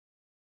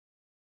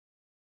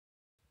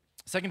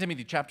2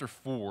 Timothy chapter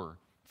 4,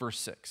 verse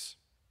 6.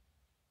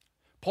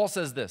 Paul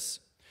says this,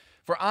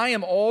 "For I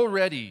am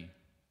already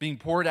being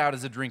poured out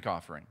as a drink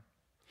offering,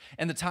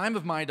 and the time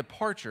of my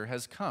departure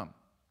has come.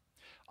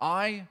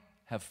 I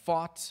have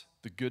fought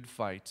the good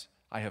fight.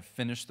 I have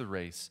finished the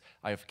race.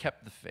 I have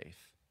kept the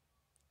faith.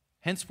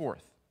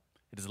 Henceforth,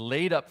 it is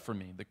laid up for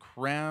me the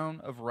crown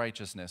of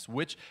righteousness,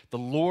 which the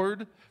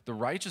Lord, the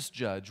righteous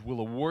judge, will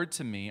award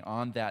to me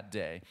on that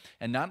day,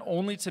 and not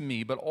only to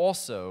me, but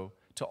also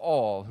to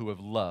all who have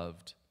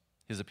loved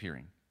his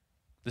appearing."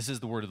 This is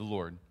the word of the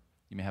Lord.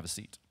 You may have a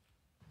seat.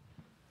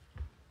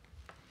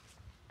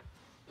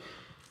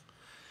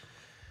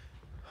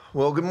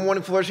 Well, good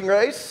morning, Flourishing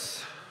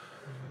Grace.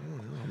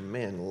 Oh,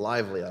 man,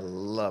 lively. I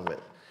love it.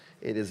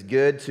 It is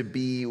good to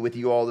be with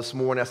you all this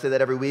morning. I say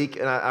that every week,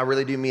 and I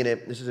really do mean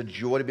it. This is a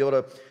joy to be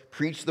able to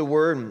preach the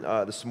word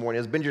this morning.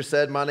 As Benjer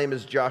said, my name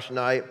is Josh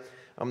Knight.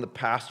 I'm the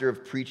pastor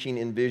of preaching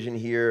and vision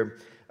here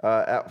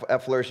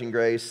at Flourishing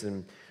Grace.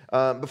 And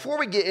before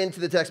we get into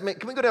the text, man,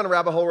 can we go down a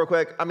rabbit hole real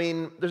quick? I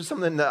mean, there's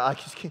something that I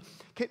just can't.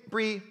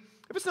 Bree,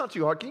 if it's not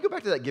too hard, can you go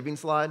back to that giving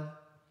slide?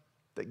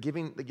 The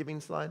giving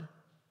slide?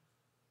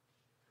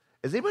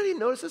 Has anybody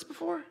noticed this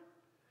before?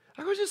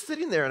 I was just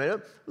sitting there,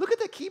 and look at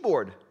that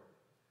keyboard.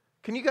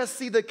 Can you guys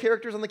see the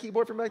characters on the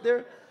keyboard from back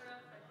there?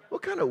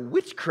 What kind of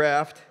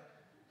witchcraft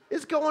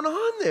is going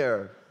on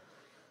there?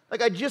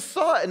 Like, I just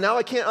saw it, and now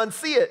I can't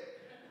unsee it.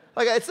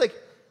 Like, it's like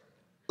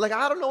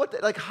I don't know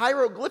what, like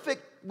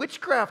hieroglyphic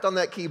witchcraft on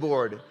that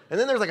keyboard. And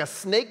then there's like a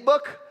snake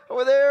book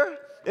over there.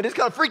 It just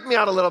kind of freaked me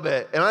out a little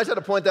bit. And I just had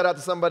to point that out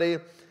to somebody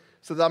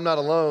so that I'm not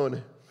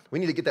alone. We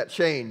need to get that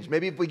changed.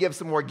 Maybe if we give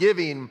some more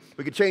giving,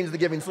 we could change the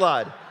giving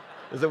slide.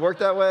 Does it work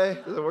that way?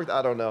 Does it work?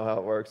 I don't know how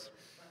it works.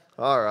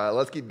 All right,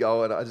 let's keep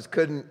going. I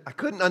couldn't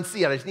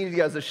unsee it. I just needed you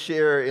guys to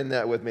share in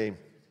that with me.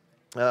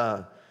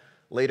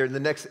 Later, in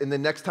the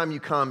next time you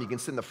come, you can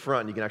sit in the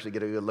front and you can actually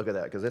get a good look at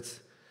that because it's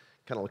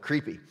kind of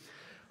creepy.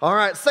 All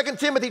right, 2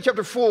 Timothy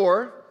chapter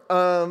 4.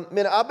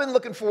 Man, I've been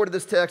looking forward to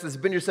this text. As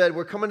Benjer said,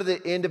 we're coming to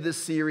the end of this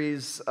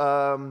series.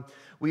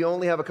 We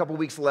only have a couple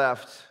weeks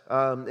left.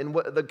 And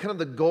what the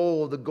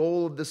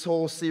goal of this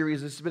whole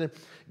series is to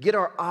get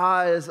our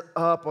eyes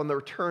up on the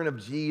return of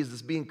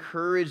Jesus, be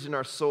encouraged in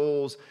our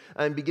souls,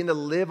 and begin to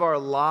live our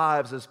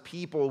lives as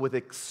people with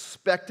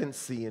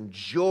expectancy and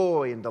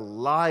joy and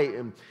delight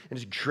and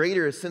just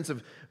greater sense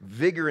of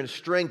vigor and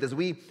strength as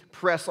we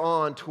press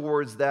on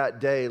towards that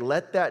day.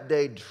 Let that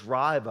day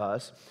drive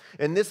us.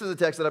 And this is a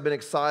text that I've been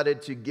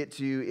excited to get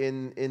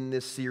to in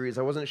this series.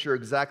 I wasn't sure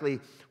exactly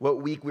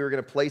what week we were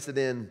going to place it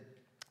in,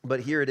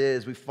 but here it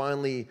is. We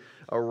finally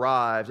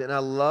arrived. And I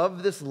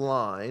love this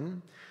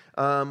line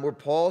where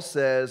Paul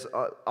says,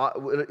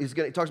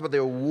 he talks about the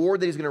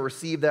award that he's going to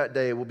receive that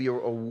day will be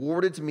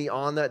awarded to me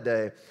on that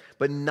day.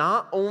 But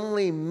not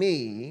only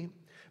me,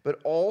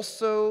 but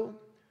also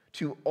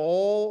to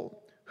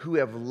all who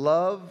have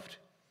loved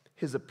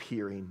his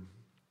appearing.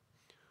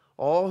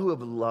 All who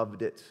have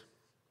loved it.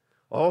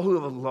 All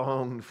who have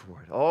longed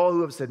for it. All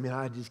who have said, man,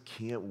 I just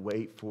can't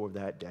wait for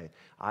that day.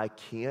 I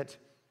can't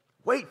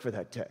wait for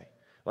that day.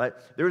 Like,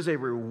 there's a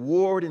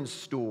reward in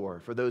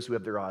store for those who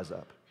have their eyes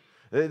up.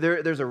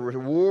 There's a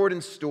reward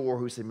in store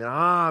who say, man,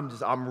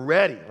 I'm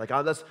ready. Like,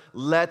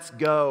 let's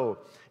go.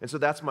 And so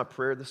that's my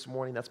prayer this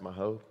morning. That's my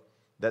hope.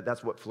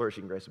 That's what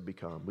Flourishing Grace would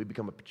become. We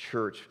become a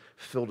church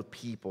filled with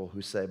people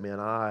who say,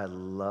 man, I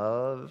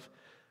love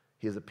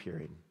his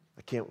appearing.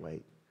 I can't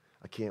wait.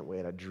 I can't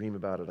wait. I dream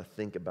about it. I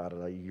think about it.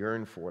 I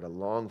yearn for it. I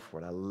long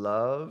for it. I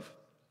love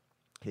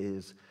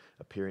his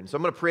appearing. So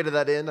I'm going to pray to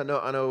that end. I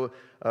know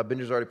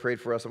Benjer's already prayed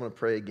for us. I'm going to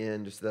pray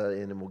again just to that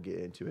end, and we'll get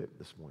into it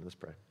this morning. Let's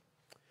pray.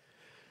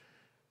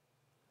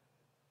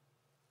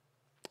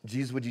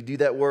 Jesus, would you do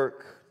that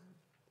work?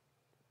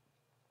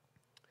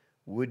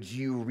 Would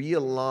you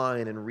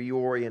realign and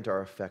reorient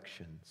our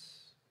affections?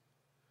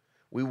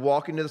 We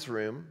walk into this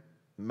room,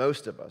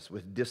 most of us,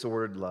 with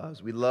disordered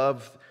loves. We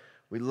love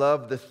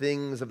the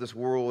things of this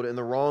world in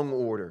the wrong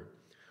order.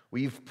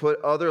 We've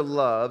put other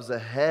loves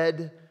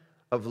ahead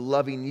of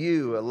loving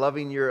you,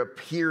 loving your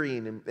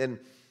appearing. And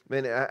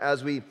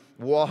as we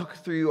walk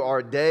through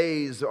our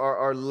days,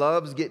 our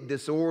loves get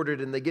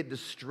disordered and they get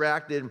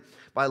distracted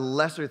by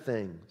lesser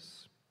things.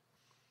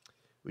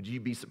 Would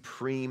you be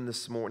supreme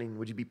this morning?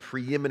 Would you be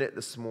preeminent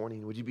this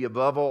morning? Would you be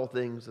above all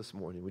things this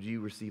morning? Would you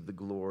receive the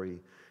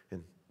glory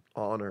and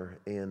honor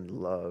and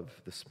love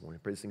this morning?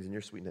 I pray these things in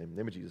your sweet name. In the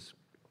name of Jesus.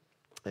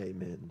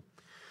 Amen.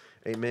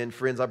 Amen.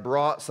 Friends, I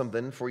brought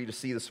something for you to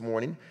see this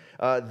morning.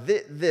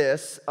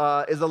 This is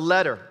a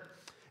letter.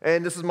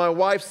 And this is my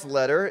wife's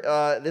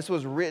letter. This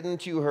was written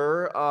to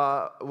her,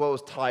 it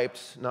was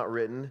typed, not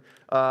written,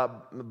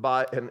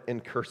 in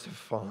cursive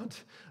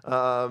font,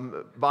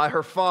 by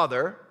her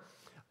father.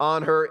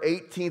 On her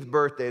 18th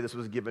birthday, this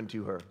was given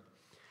to her.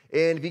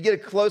 And if you get a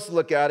close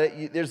look at it,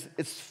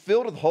 it's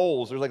filled with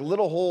holes. There's like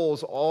little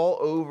holes all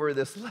over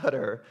this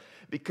letter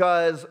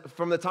because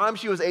from the time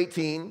she was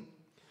 18,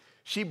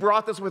 she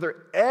brought this with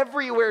her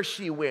everywhere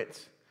she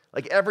went.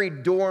 Like every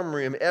dorm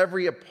room,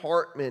 every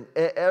apartment,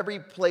 every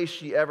place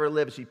she ever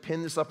lived, she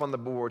pinned this up on the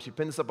board. She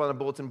pinned this up on a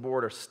bulletin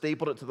board or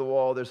stapled it to the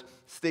wall. There's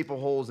staple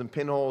holes and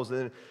pinholes. And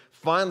then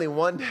finally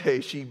one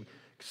day she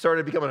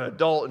started becoming an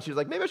adult and she was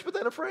like, maybe I should put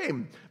that in a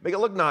frame, make it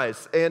look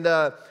nice. And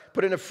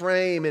put it in a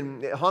frame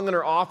and it hung in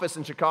her office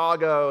in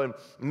Chicago and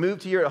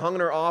moved here. It hung in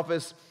her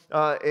office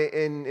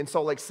in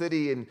Salt Lake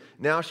City. And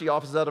now she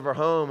offices out of her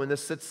home and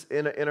this sits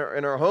in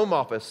her home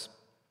office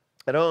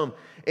at home.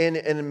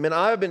 And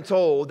I've been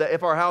told that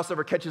if our house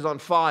ever catches on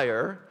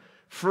fire,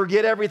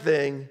 forget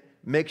everything,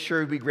 make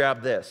sure we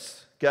grab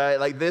this, okay?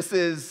 Like this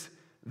is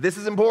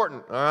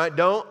important, all right?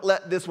 Don't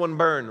let this one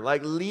burn.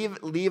 Like leave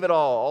it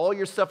all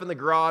your stuff in the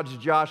garage,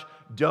 Josh,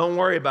 don't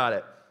worry about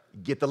it.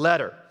 Get the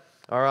letter,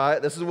 all right?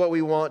 This is what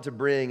we want to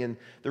bring. And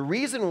the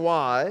reason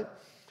why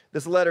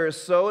this letter is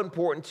so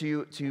important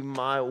to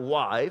my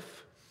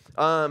wife,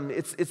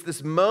 it's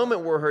this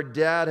moment where her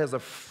dad has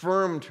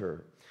affirmed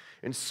her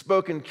and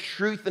spoken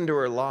truth into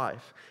her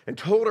life and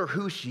told her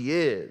who she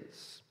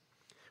is,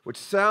 which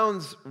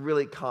sounds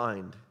really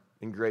kind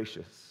and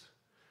gracious.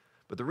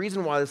 But the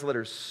reason why this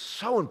letter is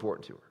so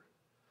important to her,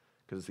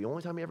 because it's the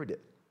only time he ever did.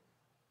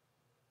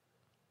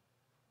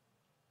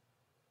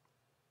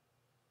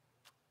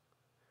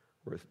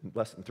 We're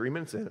less than 3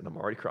 minutes in and I'm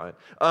already crying.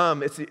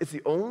 It's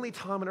the only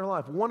time in her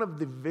life, one of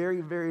the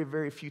very, very,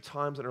 very few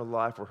times in her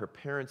life where her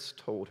parents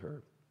told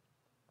her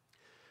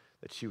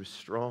that she was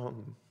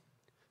strong,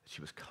 that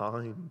she was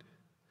kind,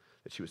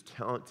 that she was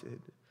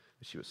talented,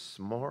 that she was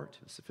smart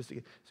and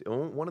sophisticated. It's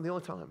one of the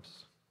only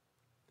times.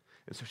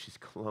 And so she's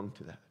clung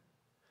to that.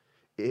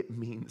 It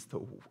means the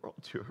world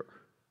to her.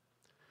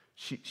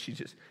 She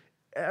just,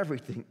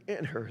 everything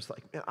in her is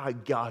like, man, I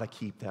gotta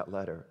keep that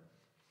letter.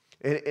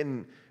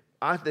 And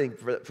I think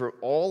for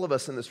all of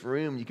us in this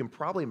room, you can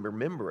probably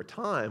remember a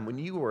time when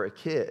you were a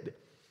kid.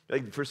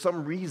 Like for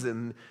some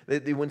reason,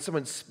 when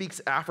someone speaks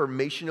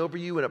affirmation over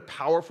you in a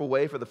powerful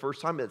way for the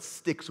first time, it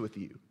sticks with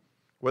you.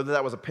 Whether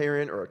that was a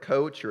parent or a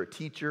coach or a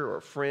teacher or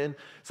a friend,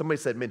 somebody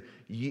said,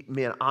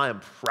 man, I am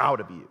proud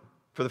of you.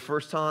 For the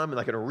first time, and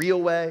like in a real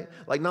way,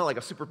 like not like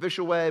a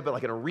superficial way, but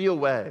like in a real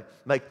way.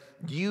 Like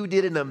you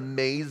did an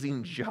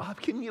amazing job.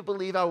 Can you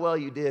believe how well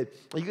you did?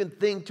 You can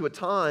think to a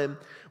time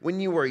when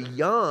you were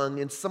young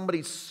and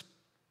somebody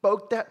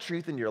spoke that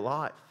truth in your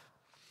life.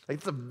 Like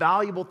it's a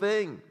valuable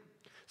thing.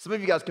 Some of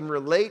you guys can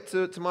relate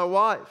to my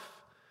wife.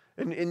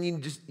 And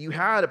you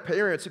had a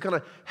parents who kind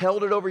of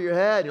held it over your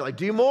head. And you're like,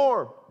 do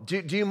more,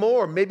 do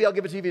more. Maybe I'll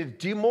give it to you to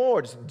do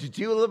more. Just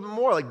do a little bit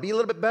more. Like be a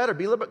little bit better,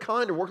 be a little bit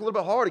kinder, work a little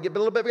bit harder, get a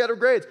little bit better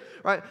grades.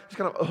 Right? Just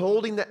kind of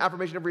holding the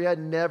affirmation over your head,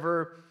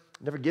 never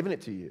giving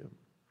it to you.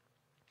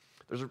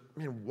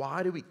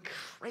 Why do we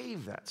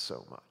crave that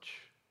so much?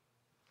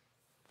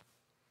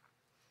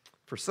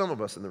 For some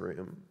of us in the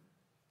room,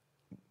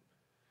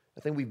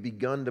 I think we've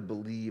begun to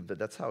believe that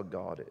that's how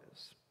God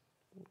is.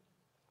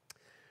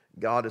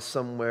 God is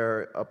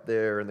somewhere up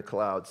there in the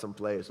clouds,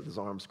 someplace with his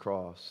arms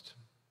crossed,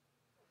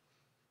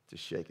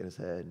 just shaking his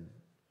head.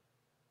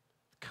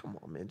 Come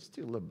on, man, just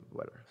do a little bit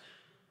better.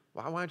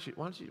 Why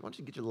don't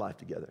you get your life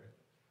together?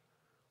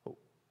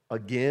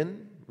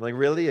 Again? Like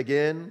really?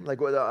 Again? Like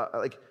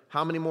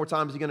how many more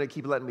times are you going to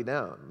keep letting me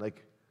down?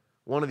 Like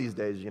one of these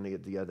days you're going to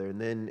get together, and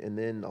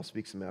then I'll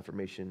speak some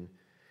affirmation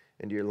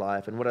into your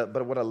life. And what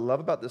I love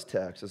about this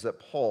text is that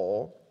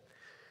Paul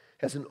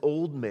has an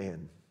old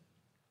man.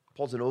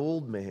 Paul's an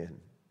old man,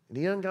 and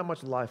he hasn't got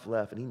much life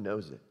left, and he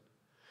knows it.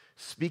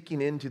 Speaking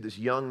into this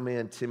young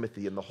man,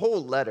 Timothy, and the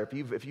whole letter,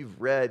 if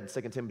you've read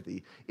 2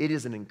 Timothy, it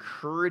is an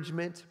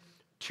encouragement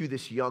to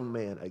this young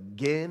man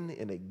again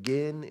and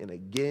again and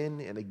again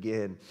and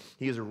again.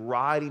 He is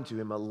writing to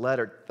him a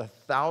letter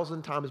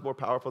 1,000 times more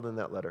powerful than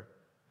that letter.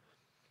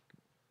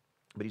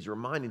 But he's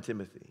reminding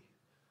Timothy,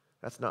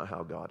 that's not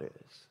how God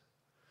is.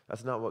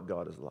 That's not what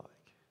God is like.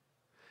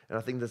 And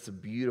I think that's a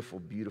beautiful,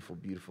 beautiful,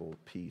 beautiful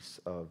piece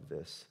of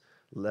this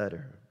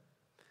letter.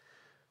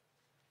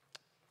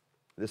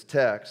 This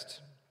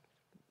text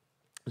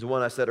is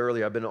one I said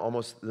earlier, I've been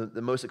almost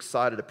the most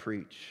excited to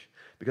preach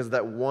because of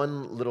that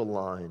one little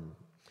line.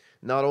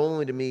 Not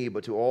only to me,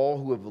 but to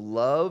all who have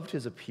loved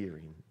his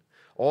appearing,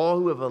 all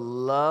who have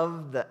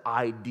loved the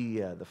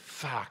idea, the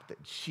fact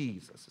that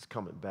Jesus is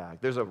coming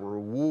back. There's a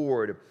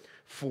reward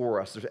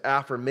for us. There's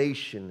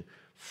affirmation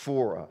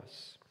for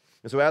us.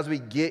 And so as we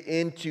get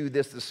into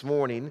this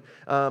morning,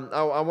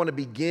 I want to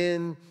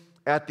begin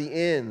at the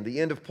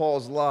end of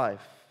Paul's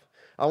life.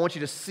 I want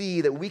you to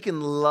see that we can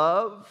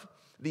love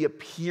the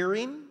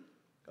appearing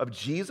of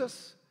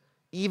Jesus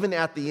even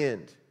at the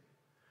end.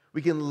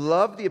 We can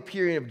love the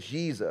appearing of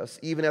Jesus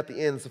even at the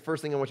end. It's the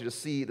first thing I want you to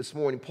see this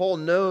morning. Paul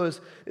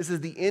knows this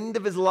is the end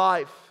of his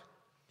life.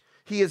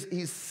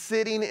 He's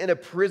sitting in a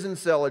prison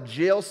cell, a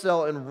jail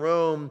cell in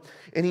Rome,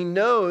 and he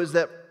knows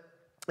that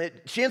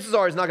chances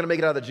are he's not going to make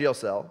it out of the jail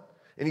cell.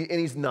 And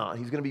he's not.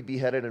 He's going to be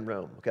beheaded in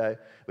Rome, okay?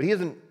 But he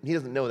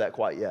doesn't know that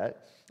quite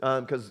yet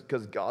because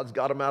God's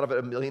got him out of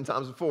it 1,000,000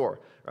 times before,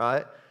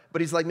 right?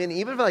 But he's like, man,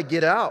 even if I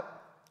get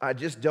out, I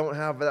just don't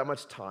have that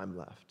much time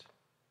left.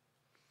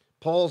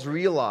 Paul's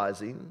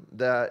realizing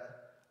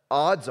that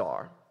odds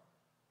are,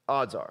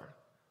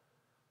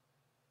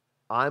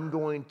 I'm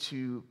going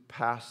to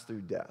pass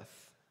through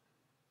death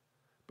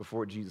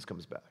before Jesus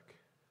comes back.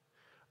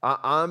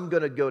 I'm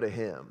going to go to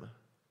him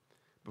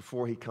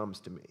before he comes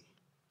to me.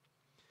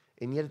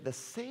 And yet at the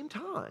same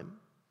time,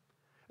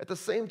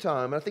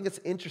 I think it's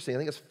interesting, I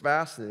think it's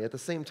fascinating, at the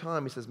same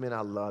time, he says, man,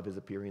 I love his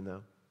appearing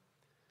though.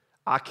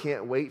 I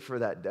can't wait for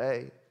that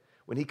day.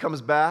 When he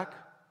comes back,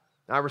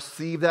 I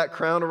receive that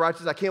crown of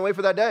righteousness. I can't wait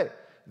for that day.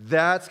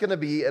 That's going to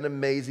be an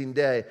amazing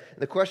day.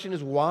 And the question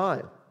is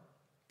why?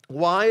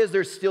 Why is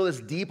there still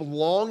this deep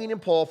longing in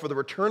Paul for the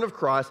return of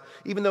Christ,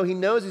 even though he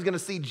knows he's going to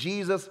see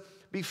Jesus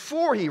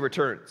before he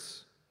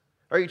returns?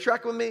 Are you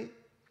tracking with me?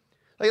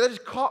 Like, that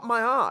just caught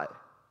my eye.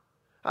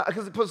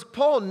 Because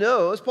Paul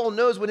knows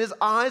when his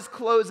eyes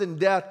close in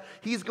death,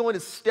 he's going to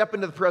step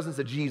into the presence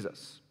of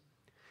Jesus.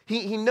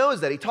 He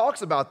knows that. He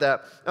talks about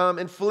that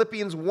in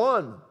Philippians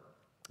 1.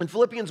 In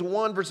Philippians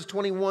 1, verses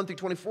 21 through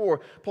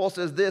 24, Paul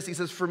says this. He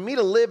says, for me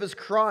to live is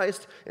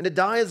Christ, and to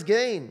die is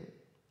gain.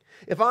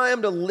 If I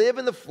am to live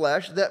in the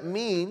flesh, that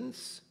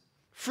means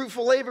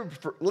fruitful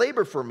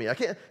labor for me.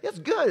 It's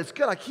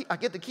good. I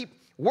get to keep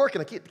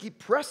working. I get to keep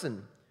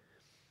pressing.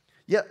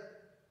 Yet,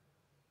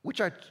 which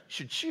I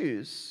should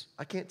choose,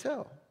 I can't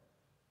tell.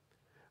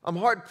 I'm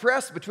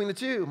hard-pressed between the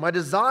two. My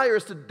desire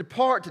is to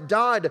depart, to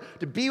die,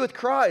 to be with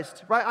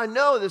Christ. Right? I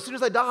know that as soon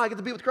as I die, I get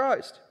to be with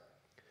Christ.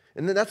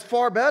 And then that's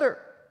far better.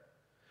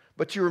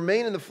 But to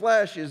remain in the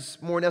flesh is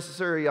more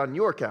necessary on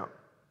your account.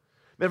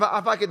 I mean,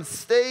 if I can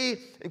stay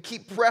and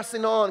keep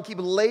pressing on, keep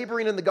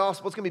laboring in the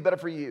gospel, it's going to be better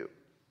for you.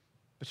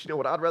 But you know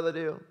what I'd rather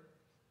do?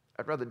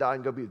 I'd rather die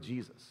and go be with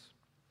Jesus.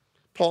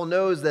 Paul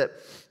knows that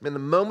the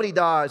moment he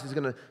dies, he's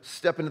going to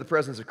step into the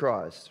presence of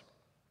Christ.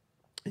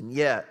 And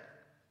yet,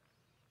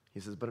 he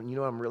says, but you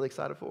know what I'm really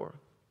excited for?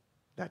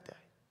 That day.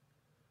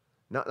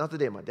 Not the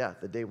day of my death,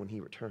 the day when he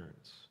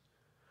returns.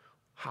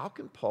 How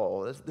can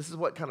Paul, this is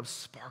what kind of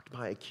sparked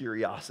my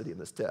curiosity in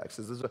this text.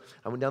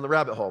 I went down the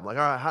rabbit hole. I'm like,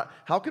 all right,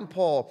 how can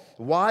Paul,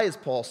 why is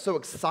Paul so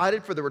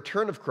excited for the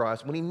return of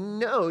Christ when he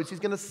knows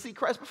he's going to see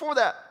Christ before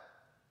that?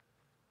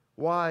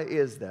 Why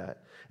is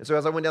that? And so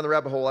as I went down the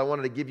rabbit hole, I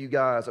wanted to give you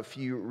guys a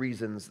few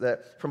reasons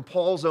that, from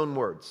Paul's own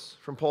words,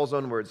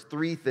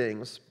 3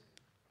 things,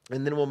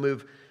 and then we'll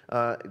move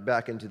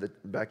back into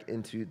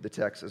the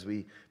text as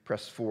we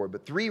press forward.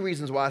 But 3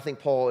 reasons why I think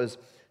Paul is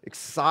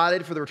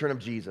excited for the return of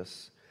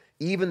Jesus,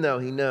 even though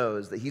he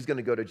knows that he's going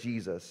to go to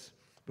Jesus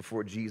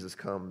before Jesus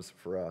comes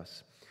for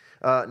us.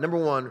 Number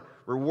 1,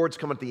 rewards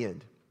come at the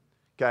end.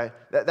 Okay?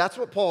 That's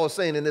what Paul is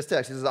saying in this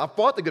text. He says, I've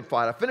fought the good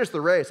fight. I've finished the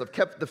race. I've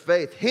kept the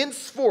faith.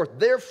 Henceforth,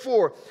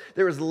 therefore,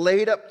 there is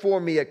laid up for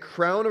me a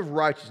crown of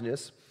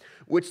righteousness,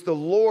 which the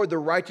Lord, the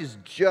righteous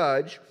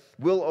judge,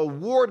 will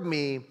award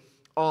me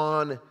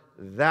on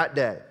that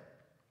day.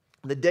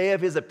 The day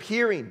of his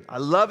appearing. I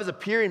love his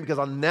appearing because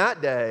on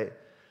that day,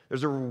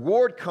 there's a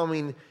reward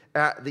coming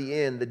at the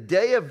end. The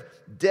day of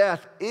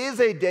death is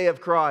a day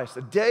of Christ.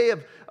 A day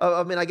of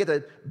I get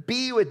to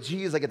be with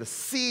Jesus. I get to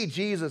see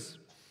Jesus.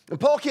 And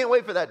Paul can't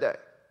wait for that day.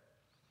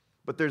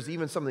 But there's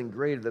even something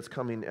greater that's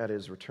coming at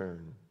his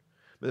return.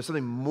 There's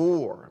something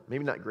more,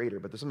 maybe not greater,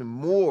 but there's something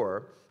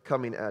more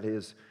coming at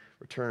his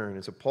return.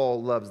 And so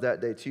Paul loves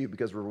that day too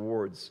because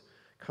rewards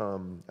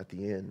come at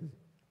the end.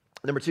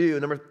 Number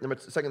 2,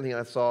 second thing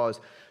I saw is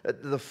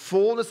that the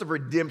fullness of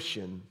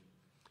redemption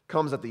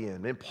comes at the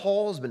end. And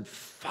Paul's been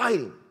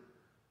fighting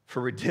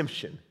for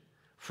redemption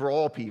for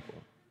all people.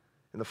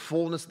 And the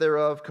fullness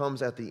thereof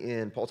comes at the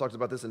end. Paul talks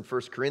about this in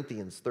 1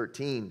 Corinthians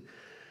 13,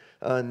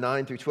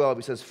 9 through 12.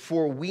 He says,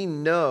 for we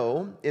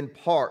know in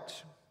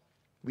part,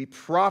 we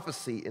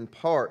prophesy in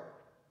part,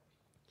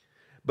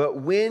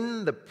 but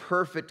when the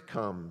perfect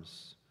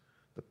comes,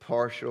 the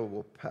partial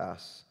will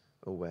pass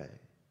away.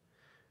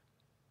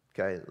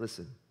 Okay,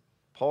 listen.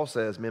 Paul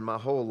says, man, my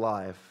whole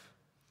life,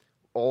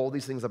 all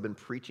these things I've been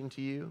preaching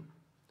to you,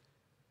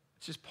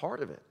 it's just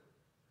part of it.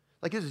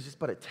 Like this is just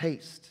but a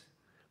taste,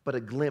 but a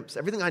glimpse.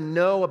 Everything I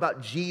know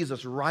about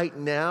Jesus right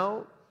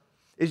now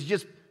is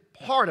just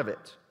part of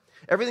it.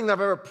 Everything that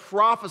I've ever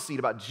prophesied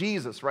about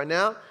Jesus right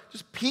now,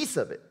 just a piece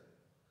of it.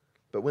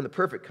 But when the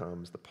perfect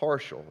comes, the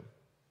partial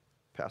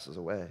passes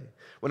away.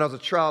 When I was a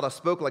child, I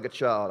spoke like a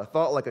child. I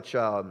thought like a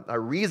child. I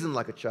reasoned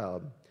like a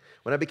child.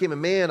 When I became a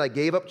man, I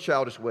gave up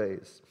childish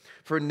ways.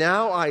 For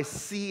now I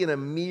see in a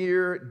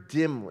mirror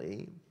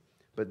dimly,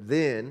 but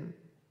then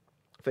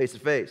face to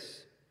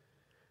face.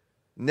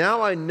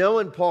 Now I know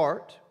in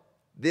part,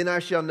 then I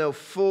shall know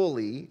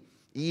fully,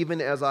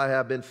 even as I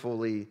have been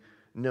fully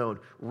known.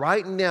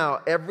 Right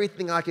now,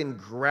 everything I can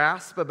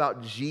grasp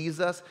about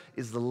Jesus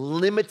is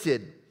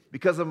limited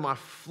because of my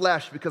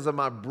flesh, because of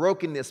my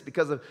brokenness,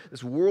 because of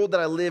this world that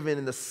I live in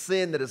and the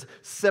sin that has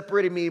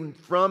separated me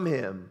from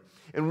him.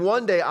 And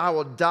one day I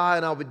will die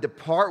and I will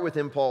depart with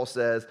him, Paul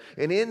says.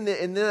 And in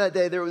that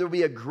day, there will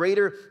be a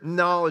greater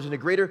knowledge and a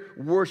greater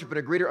worship and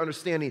a greater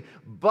understanding.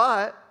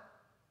 But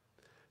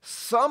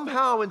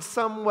somehow, in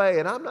some way,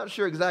 and I'm not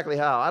sure exactly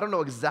how, I don't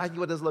know exactly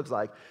what this looks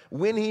like,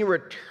 when he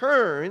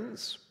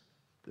returns,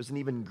 there's an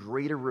even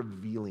greater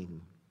revealing.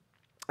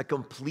 a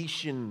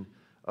completion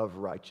of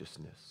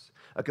righteousness,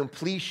 a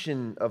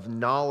completion of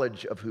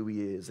knowledge of who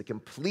he is, a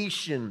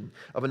completion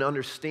of an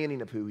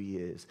understanding of who he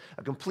is,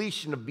 a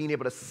completion of being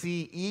able to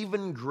see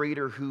even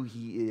greater who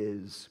he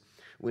is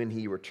when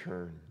he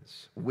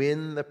returns,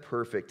 when the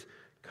perfect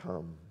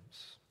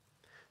comes.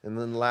 And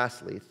then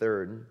lastly,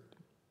 third,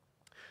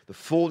 the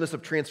fullness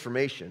of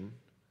transformation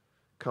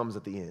comes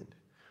at the end.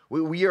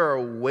 We are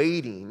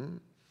awaiting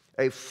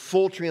a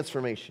full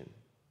transformation.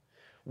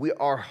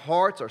 Our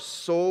hearts, our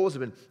souls have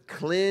been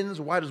cleansed,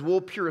 white as wool,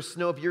 pure as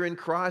snow. If you're in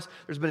Christ,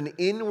 there's been an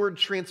inward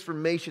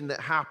transformation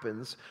that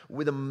happens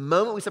with the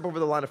moment we step over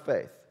the line of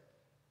faith.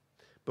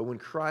 But when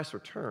Christ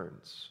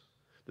returns,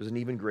 there's an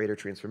even greater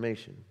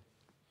transformation.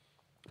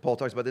 Paul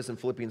talks about this in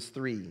Philippians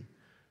 3,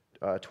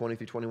 20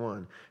 through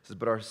 21. He says,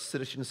 but our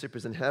citizenship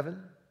is in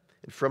heaven,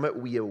 and from it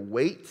we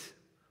await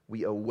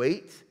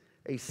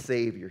a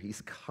Savior.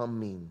 He's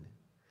coming.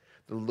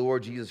 The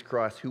Lord Jesus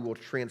Christ, who will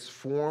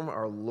transform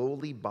our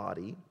lowly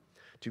body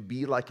to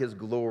be like his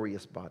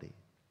glorious body,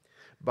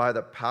 by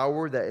the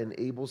power that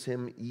enables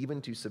him even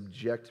to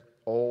subject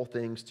all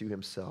things to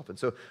himself. And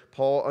so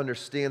Paul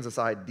understands this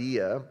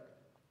idea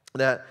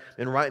that,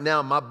 and right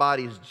now my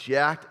body is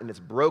jacked and it's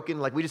broken.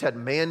 Like we just had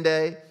Man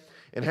Day,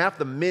 and half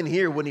the men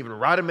here wouldn't even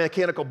ride a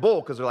mechanical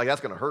bull because they're like,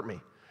 that's going to hurt me.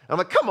 And I'm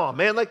like, come on,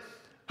 man. Like,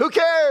 who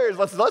cares?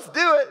 Let's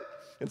do it.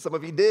 And some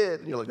of you did.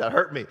 And you're like, that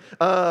hurt me.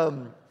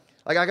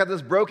 Like I got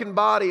this broken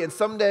body, and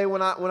someday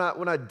when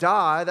I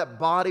die, that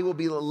body will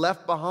be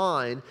left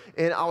behind,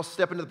 and I'll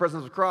step into the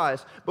presence of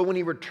Christ. But when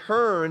he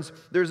returns,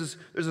 there's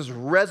this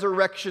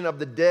resurrection of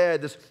the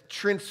dead, this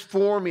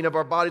transforming of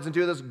our bodies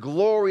into this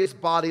glorious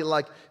body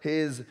like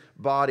his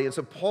body. And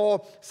so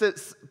Paul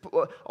says,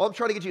 all I'm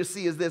trying to get you to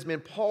see is this,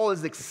 man, Paul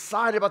is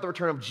excited about the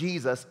return of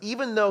Jesus,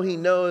 even though he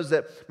knows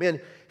that, man,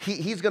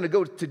 he's going to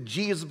go to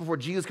Jesus before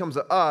Jesus comes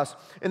to us.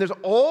 And there's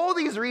all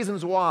these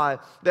reasons why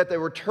that the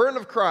return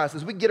of Christ,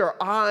 as we get our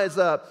eyes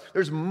up,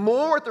 there's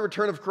more at the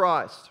return of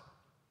Christ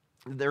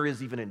than there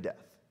is even in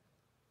death.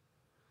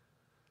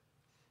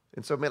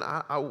 And so, man,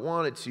 I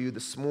wanted to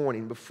this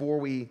morning, before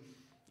we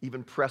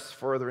even press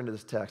further into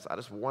this text, I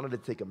just wanted to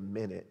take a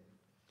minute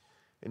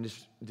and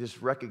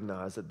just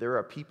recognize that there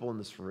are people in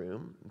this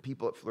room,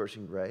 people at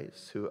Flourishing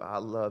Grace, who I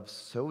love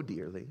so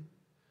dearly,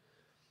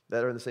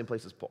 that are in the same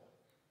place as Paul.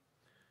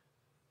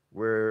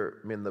 Where,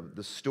 I mean,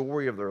 the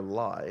story of their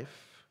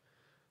life,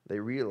 they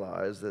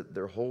realize that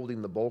they're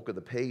holding the bulk of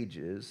the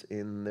pages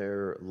in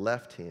their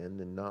left hand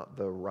and not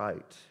the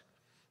right.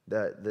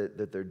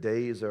 That their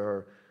days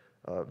are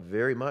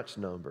very much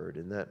numbered,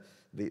 and that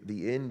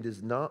the end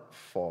is not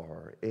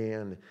far.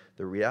 And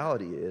the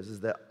reality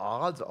is that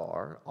odds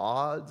are,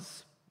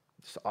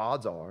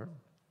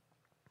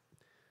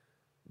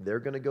 they're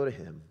going to go to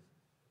him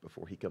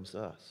before he comes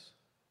to us.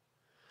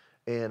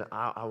 And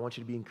I want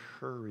you to be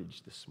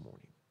encouraged this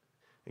morning.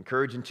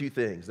 Encouraged in two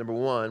things. Number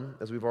one,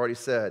 as we've already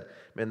said,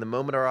 man, the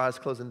moment our eyes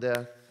close in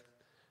death,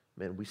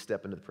 man, we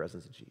step into the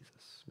presence of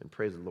Jesus. And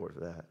praise the Lord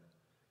for that.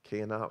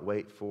 Cannot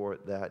wait for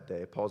that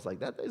day. Paul's like,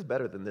 that day is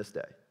better than this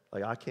day.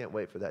 Like, I can't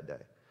wait for that day.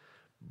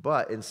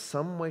 But in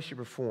some way, shape,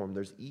 or form,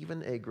 there's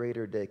even a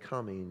greater day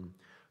coming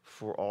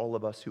for all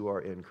of us who are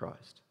in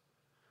Christ.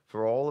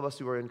 For all of us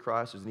who are in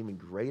Christ, there's an even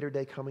greater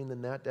day coming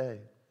than that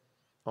day.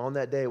 On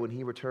that day when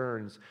he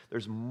returns,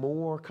 there's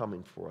more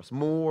coming for us,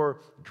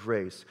 more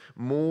grace,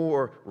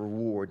 more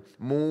reward,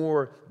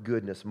 more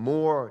goodness,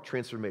 more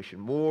transformation,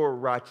 more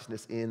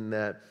righteousness in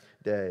that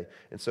day.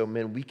 And so,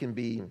 men, we can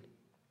be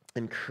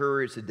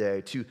encouraged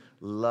today to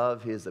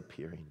love his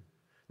appearing.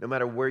 No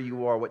matter where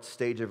you are, what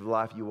stage of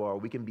life you are,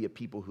 we can be a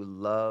people who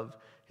love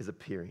his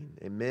appearing.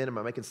 Amen? Am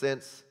I making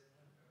sense?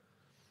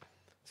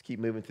 Let's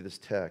keep moving through this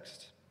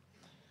text.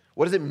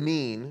 What does it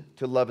mean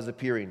to love his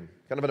appearing?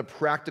 Kind of in a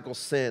practical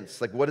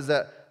sense. Like, what does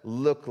that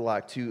look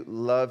like to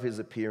love his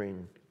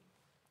appearing?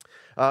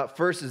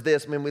 First is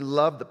this, man, we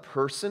love the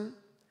person,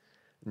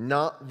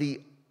 not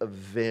the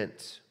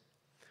event.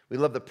 We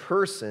love the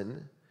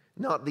person,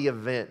 not the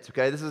event,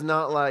 okay? This is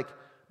not like,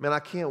 man, I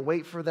can't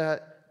wait for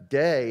that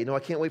day. No, I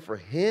can't wait for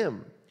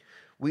him.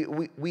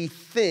 We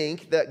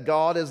think that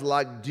God is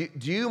like,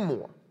 do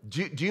more.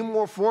 Do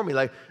more for me.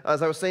 Like,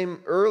 as I was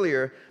saying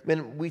earlier,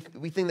 man, we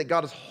think that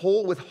God is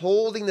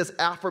withholding this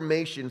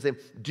affirmation, saying,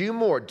 do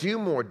more, do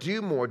more,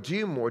 do more,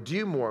 do more,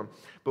 do more.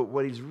 But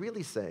what he's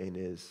really saying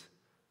is,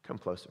 come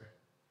closer.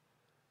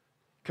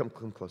 Come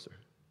closer.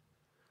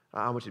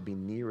 I want you to be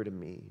nearer to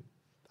me.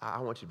 I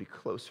want you to be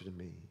closer to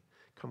me.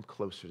 Come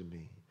closer to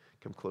me.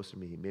 Come closer to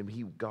me.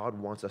 Maybe God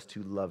wants us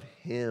to love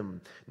him,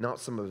 not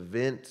some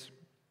event.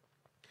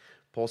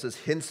 Paul says,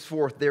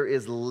 henceforth there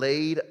is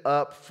laid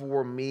up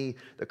for me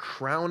the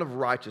crown of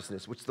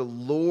righteousness, which the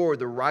Lord,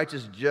 the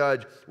righteous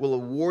judge, will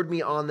award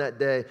me on that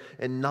day.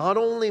 And not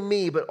only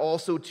me, but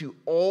also to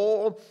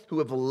all who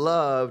have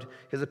loved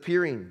his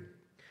appearing.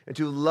 And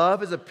to love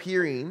his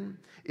appearing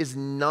is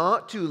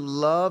not to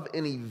love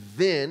an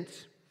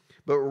event,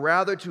 but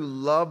rather to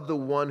love the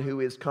one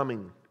who is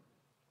coming.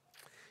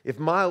 If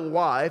my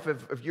wife,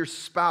 if your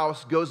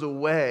spouse goes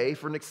away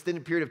for an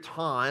extended period of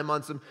time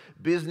on some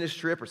business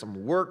trip or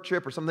some work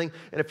trip or something,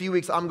 in a few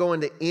weeks I'm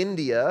going to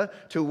India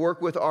to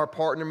work with our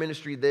partner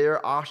ministry there,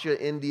 Asha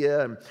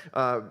India,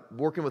 and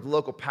working with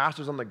local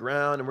pastors on the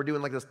ground, and we're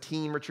doing like this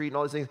teen retreat and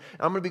all these things.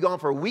 And I'm going to be gone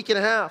for a week and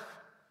a half.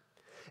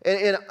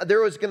 And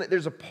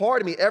there's a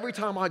part of me every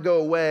time I go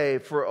away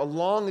for a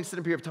long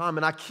extended period of time,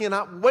 and I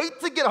cannot wait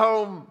to get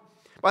home.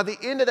 By the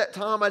end of that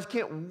time, I just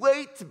can't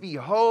wait to be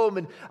home.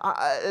 And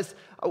I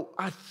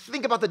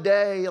think about the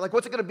day, like,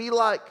 what's it going to be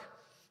like?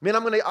 Man,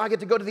 I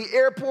get to go to the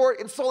airport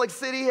in Salt Lake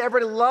City.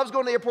 Everybody loves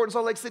going to the airport in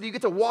Salt Lake City. You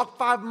get to walk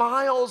 5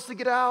 miles to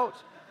get out.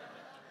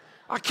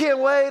 I can't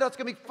wait. That's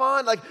going to be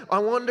fun. Like, I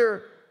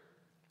wonder,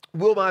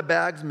 will my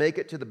bags make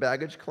it to the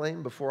baggage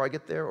claim before I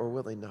get there, or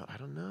will they not? I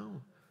don't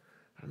know.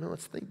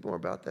 Let's think more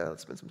about that.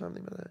 Let's spend some time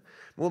thinking about that.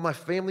 Will my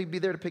family be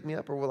there to pick me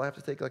up, or will I have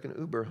to take like an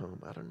Uber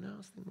home? I don't know.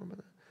 Let's think more about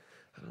that.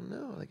 I don't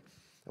know. Like,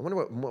 I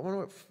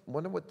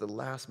wonder what the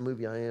last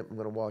movie I am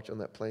going to watch on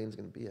that plane is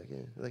going to be.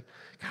 Like,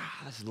 God,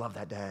 I just love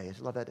that day. I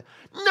just love that day.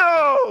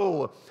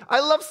 No!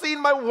 I love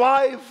seeing my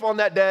wife on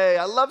that day.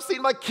 I love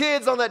seeing my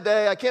kids on that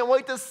day. I can't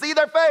wait to see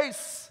their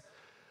face.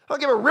 I don't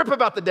give a rip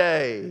about the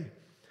day.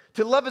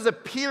 To love is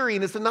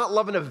appearing. It's to not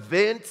love an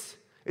event.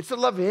 It's to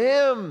love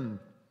Him.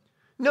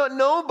 No,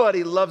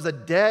 nobody loves a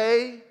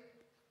day.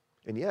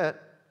 And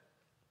yet,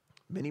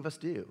 many of us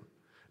do.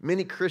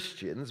 Many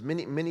Christians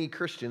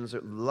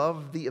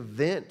love the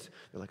event.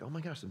 They're like, oh my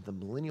gosh, the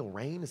millennial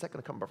reign, is that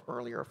going to come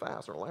early or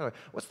fast? Or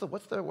what's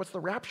the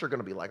rapture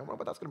going to be like? I wonder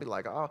what that's going to be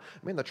like. Oh,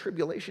 man, the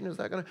tribulation, is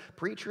that going to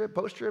pre-trib,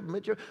 post-trib,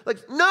 mid-trib?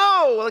 Like,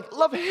 no, like,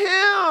 love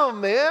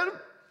Him, man.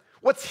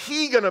 What's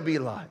He going to be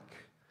like?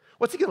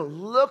 What's He going to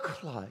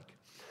look like?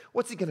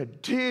 What's He going to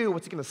do?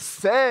 What's He going to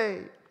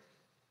say?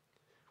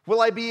 Will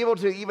I be able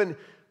to even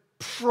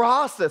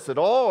process it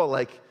all?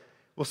 Like,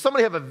 will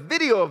somebody have a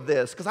video of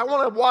this? Because I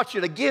want to watch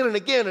it again and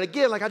again and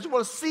again. Like, I just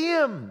want to see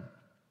Him.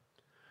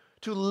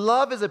 To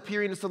love His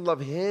appearing is to love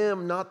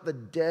Him, not the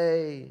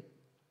day.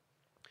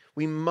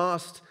 We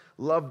must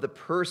love the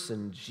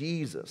person,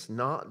 Jesus,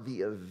 not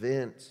the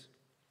event.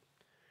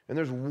 And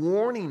there's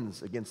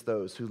warnings against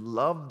those who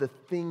love the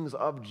things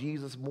of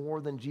Jesus more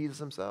than Jesus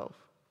Himself.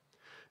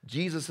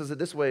 Jesus says it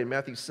this way in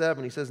Matthew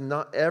 7. He says,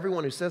 not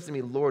everyone who says to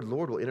me, Lord,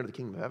 Lord, will enter the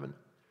kingdom of heaven.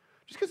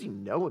 Just because you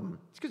know Him,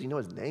 just because you know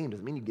His name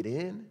doesn't mean you get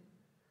in.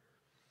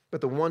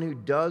 But the one who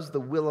does the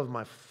will of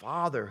my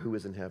Father who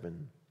is in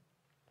heaven.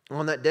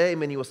 On that day,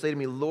 many will say to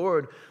me,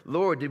 Lord,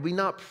 Lord, did we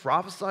not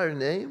prophesy in your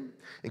name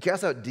and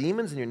cast out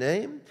demons in your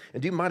name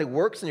and do mighty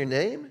works in your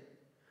name?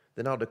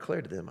 Then I'll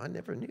declare to them, I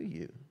never knew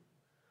you.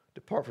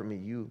 Depart from me,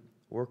 you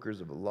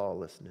workers of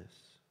lawlessness.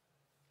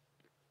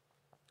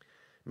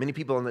 Many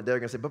people on that day are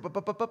going to say, but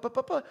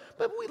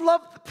we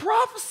love the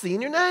prophecy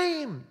in your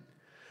name.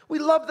 We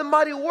love the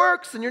mighty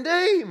works in your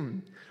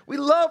name. We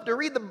love to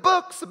read the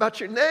books about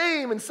your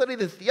name and study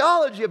the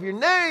theology of your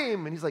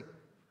name. And He's like,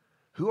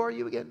 who are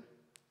you again?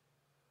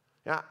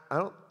 Yeah, I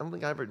don't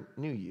think I ever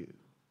knew you.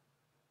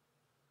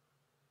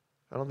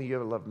 I don't think you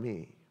ever loved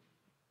me.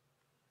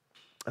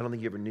 I don't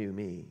think you ever knew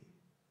me.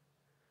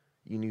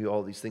 You knew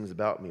all these things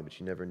about me, but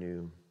you never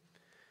knew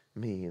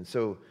me. And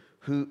so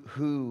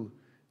who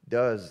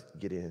does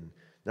get in?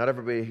 Not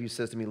everybody who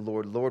says to me,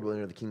 Lord, Lord, will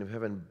enter the kingdom of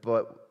heaven,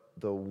 but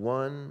the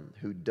one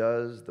who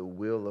does the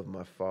will of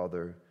my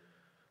Father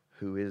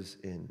who is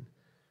in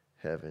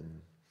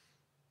heaven.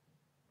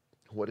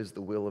 What is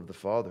the will of the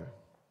Father?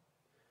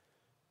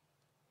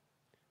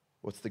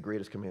 What's the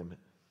greatest commandment?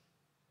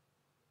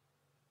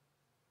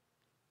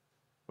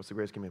 What's the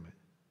greatest commandment?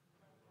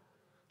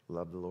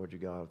 Love the Lord your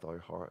God with all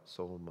your heart,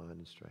 soul, mind,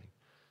 and strength.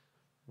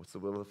 What's the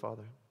will of the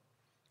Father?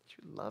 That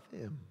you love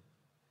Him.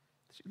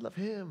 That you love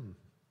Him.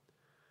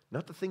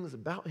 Not the things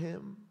about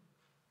Him.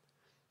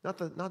 Not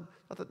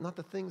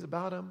the things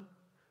about Him.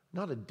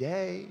 Not a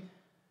day.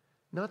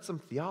 Not some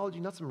theology.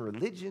 Not some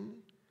religion.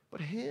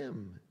 But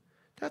Him.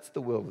 That's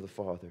the will of the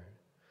Father.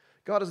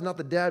 God is not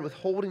the dad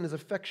withholding His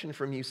affection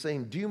from you,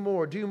 saying, do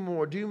more, do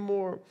more, do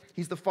more.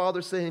 He's the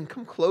Father saying,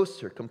 come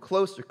closer, come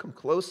closer, come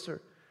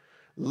closer.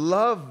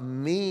 Love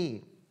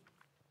me.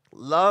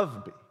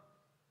 Love me.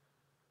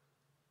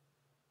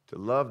 To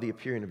love the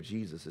appearing of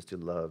Jesus is to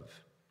love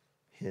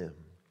Him.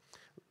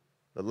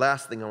 The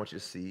last thing I want you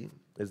to see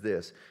is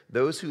this.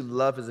 Those who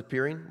love His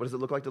appearing, what does it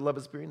look like to love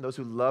His appearing? Those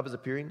who love His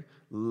appearing,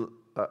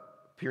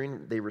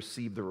 they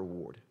receive the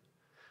reward.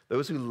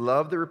 Those who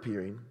love their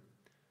appearing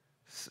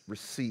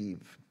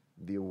receive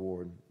the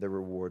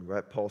reward,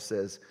 right? Paul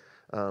says,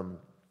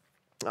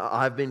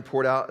 I've been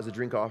poured out as a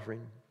drink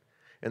offering,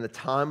 and the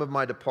time of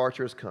my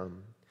departure has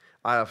come.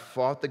 I have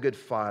fought the good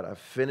fight. I've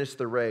finished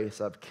the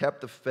race. I've kept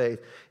the faith.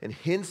 And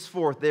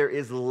henceforth there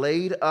is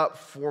laid up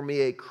for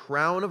me a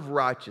crown of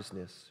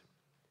righteousness,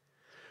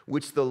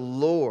 which the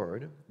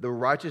Lord, the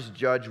righteous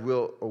judge,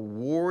 will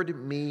award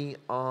me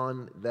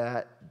on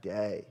that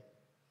day.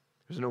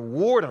 There's an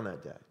award on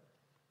that day.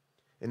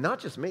 And not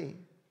just me,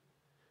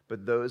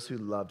 but those who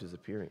loved His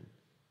appearing.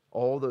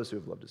 All those who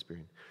have loved his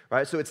appearing.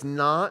 Right? So it's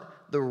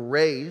not the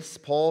race.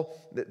 Paul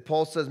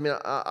says, man,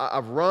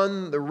 I've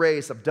run the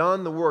race. I've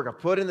done the work. I've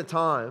put in the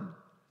time.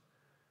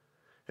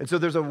 And so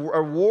there's a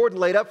reward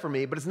laid up for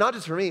me, but it's not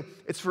just for me.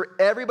 It's for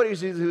everybody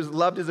who's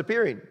loved his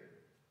appearing.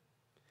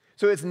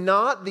 So it's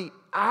not the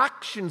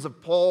actions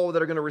of Paul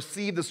that are going to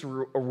receive this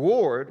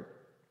reward.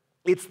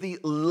 It's the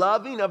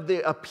loving of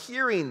the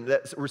appearing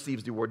that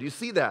receives the award. Do you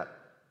see that?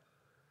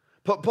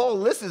 Paul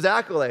lists his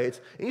accolades,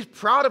 and he's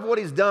proud of what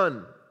he's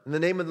done in the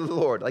name of the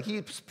Lord. Like,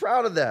 he's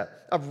proud of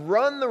that. I've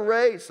run the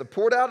race. I've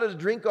poured out a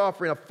drink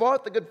offering. I've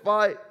fought the good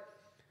fight.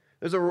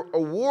 There's a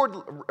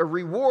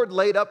reward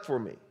laid up for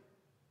me.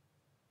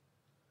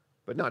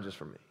 But not just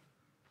for me.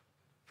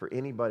 For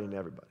anybody and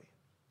everybody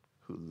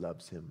who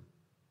loves him.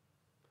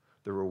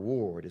 The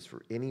reward is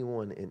for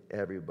anyone and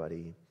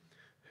everybody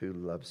who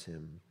loves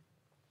him.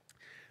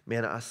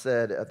 Man, I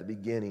said at the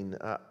beginning,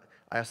 I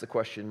asked the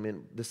question,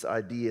 man, this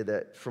idea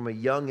that from a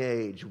young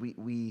age,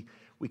 we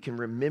can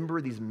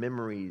remember these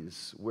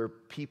memories where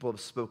people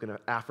have spoken an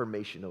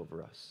affirmation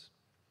over us.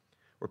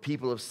 Where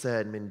people have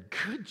said, man,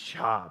 good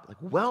job. Like,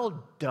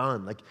 well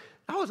done. Like,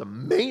 that was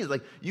amazing.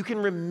 Like, you can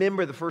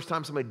remember the first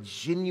time somebody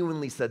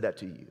genuinely said that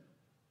to you.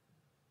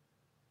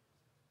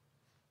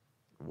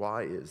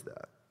 Why is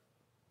that?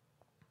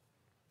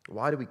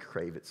 Why do we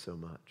crave it so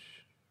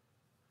much?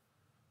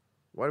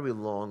 Why do we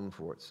long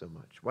for it so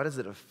much? Why does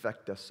it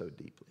affect us so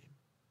deeply?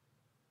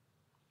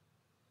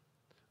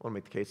 I want to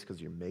make the case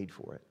because you're made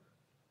for it.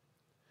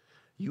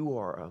 You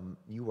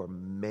are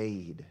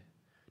made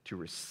to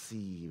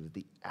receive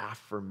the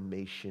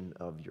affirmation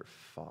of your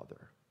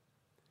Father.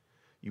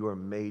 You are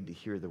made to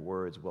hear the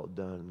words, well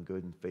done,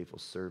 good and faithful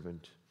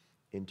servant.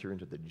 Enter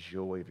into the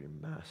joy of your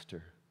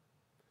master.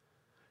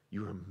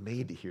 You are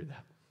made to hear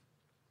that.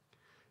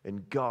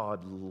 And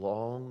God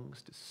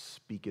longs to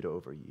speak it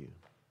over you.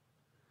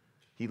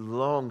 He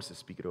longs to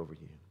speak it over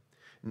you.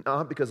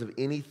 Not because of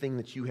anything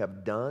that you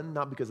have done,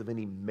 not because of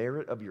any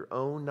merit of your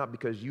own, not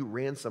because you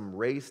ran some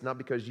race, not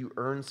because you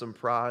earned some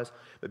prize,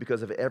 but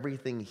because of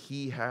everything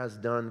he has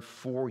done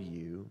for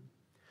you.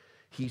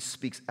 He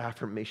speaks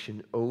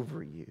affirmation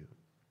over you.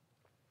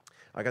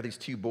 I got these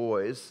two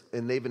boys,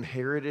 and they've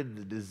inherited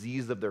the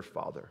disease of their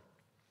father.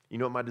 You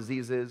know what my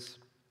disease is?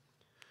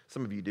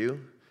 Some of you do.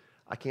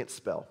 I can't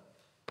spell.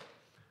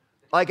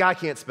 Like, I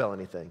can't spell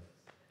anything.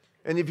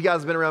 And if you guys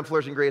have been around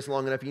Flourishing Grace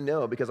long enough, you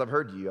know, because I've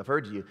heard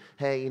you.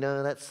 Hey, you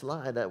know, that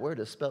slide, that word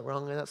is spelled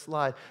wrong on that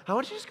slide. How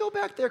about you just go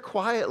back there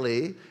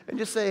quietly and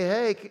just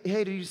say,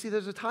 hey, do you see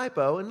there's a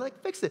typo? And,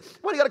 like, fix it.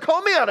 Why do you got to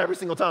call me out every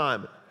single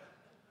time?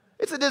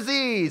 It's a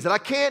disease, and I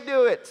can't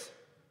do it.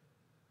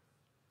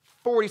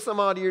 40 some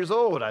odd years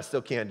old, I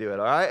still can't do it,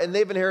 all right? And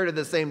they've inherited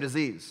the same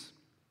disease.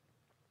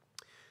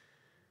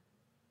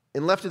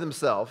 And left to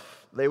themselves,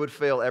 they would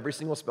fail every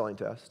single spelling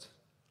test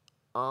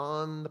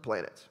on the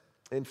planet.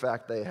 In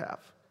fact, they have.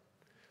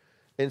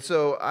 And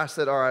so I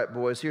said, all right,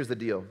 boys, here's the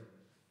deal.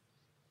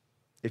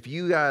 If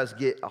you guys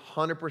get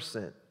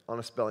 100% on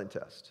a spelling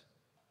test,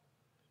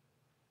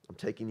 I'm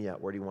taking you out.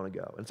 Where do you want to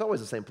go? And it's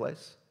always the same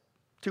place.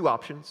 Two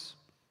options.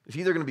 It's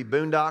either going to be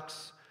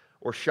Boondocks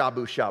or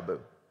Shabu Shabu.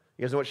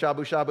 You guys know what Shabu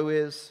Shabu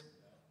is?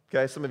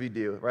 Okay, some of you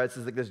do, right? It's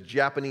like this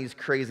Japanese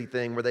crazy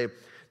thing where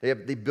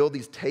they build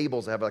these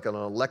tables that have like an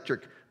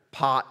electric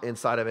pot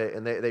inside of it,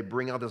 and they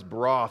bring out this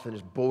broth and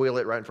just boil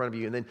it right in front of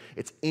you, and then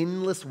it's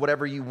endless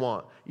whatever you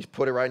want. You just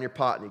put it right in your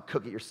pot and you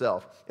cook it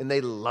yourself, and they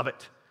love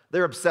it.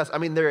 They're obsessed. I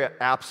mean,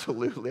 they're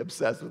absolutely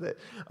obsessed with it.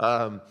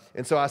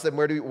 And so I said,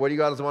 where do you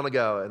guys want to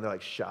go? And they're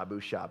like,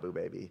 Shabu Shabu,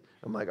 baby.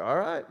 I'm like, all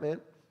right,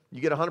 man.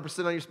 You get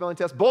 100% on your spelling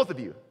test, both of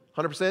you,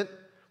 100%,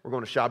 we're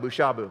going to Shabu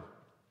Shabu.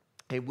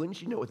 Hey,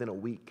 wouldn't you know, within a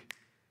week,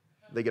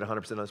 they get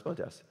 100% on the spelling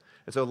test.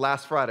 And so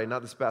last Friday,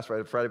 not this past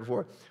Friday, Friday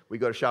before, we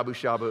go to Shabu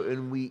Shabu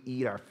and we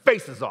eat our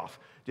faces off.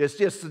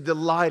 Just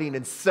delighting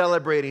and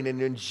celebrating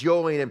and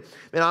enjoying. And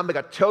man, I'm like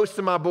a toast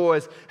to my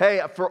boys.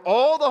 Hey, for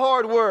all the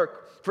hard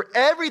work, for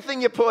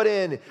everything you put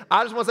in,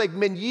 I just want to say,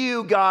 man,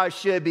 you guys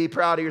should be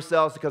proud of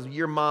yourselves because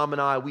your mom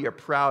and I, we are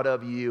proud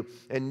of you.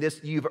 And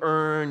you've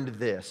earned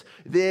this.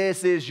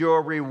 This is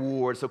your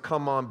reward. So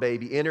come on,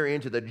 baby, enter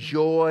into the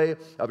joy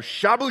of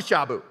Shabu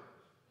Shabu.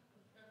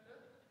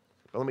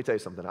 But let me tell you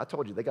something. I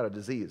told you they got a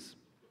disease.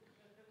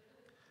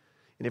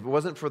 And if it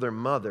wasn't for their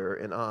mother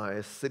and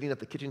I sitting at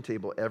the kitchen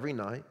table every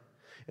night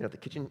and at the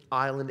kitchen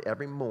island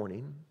every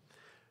morning,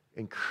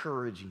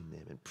 encouraging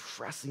them and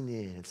pressing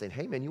in and saying,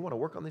 hey, man, you want to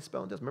work on these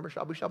spelling tests? Remember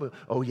Shabu Shabu?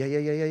 Oh,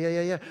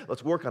 yeah.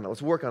 Let's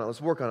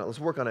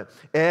work on it.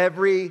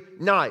 Every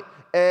night,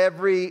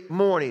 every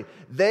morning.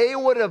 They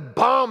would have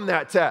bombed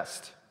that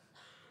test.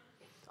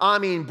 I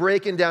mean,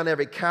 breaking down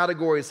every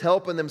category,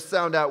 helping them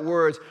sound out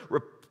words,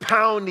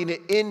 pounding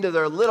it into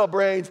their little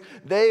brains.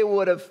 They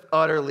would have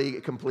utterly,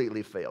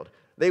 completely failed.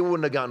 They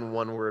wouldn't have gotten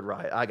one word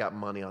right. I got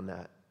money on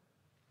that.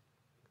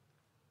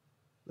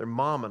 Their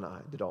mom and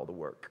I did all the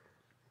work.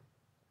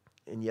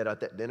 And yet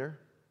at that dinner,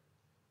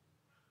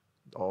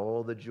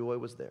 all the joy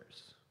was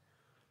theirs.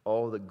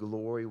 All the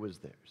glory was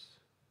theirs.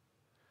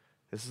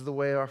 This is the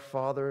way our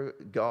Father,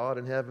 God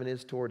in heaven,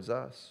 is towards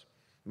us.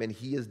 Man,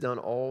 he has done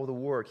all the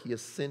work. He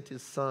has sent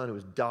his son who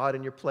has died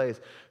in your place,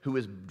 who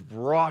has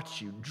brought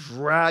you,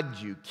 dragged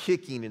you,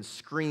 kicking and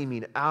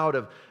screaming out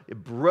of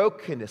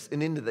brokenness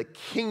and into the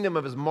kingdom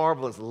of his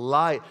marvelous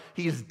light.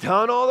 He's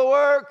done all the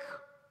work.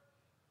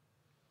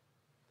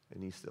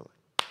 And he's still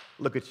like,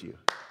 look at you.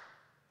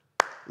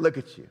 Look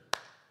at you.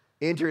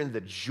 Enter into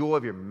the joy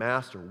of your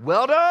master.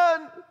 Well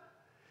done.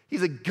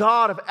 He's a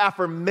God of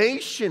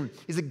affirmation.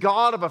 He's a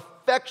God of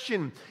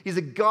affection. He's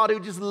a God who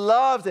just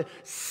loves to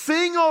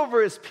sing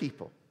over his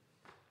people.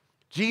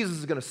 Jesus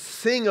is going to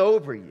sing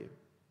over you.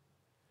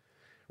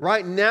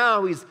 Right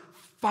now, he's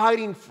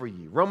fighting for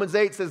you. Romans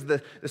 8 says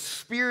the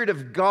Spirit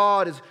of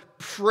God is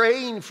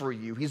praying for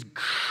you. He's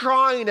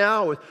crying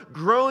out with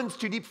groans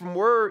too deep from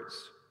words.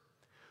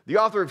 The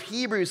author of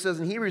Hebrews says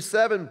in Hebrews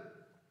 7,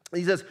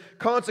 he says,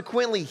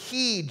 consequently,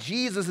 he,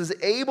 Jesus, is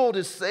able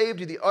to save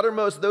to the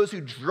uttermost those who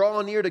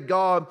draw near to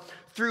God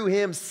through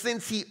him,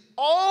 since he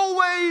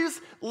always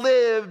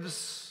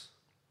lives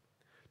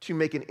to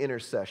make an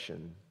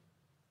intercession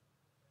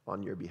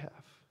on your behalf.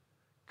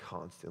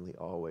 Constantly,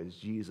 always.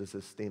 Jesus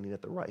is standing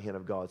at the right hand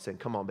of God saying,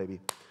 come on, baby,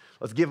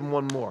 let's give him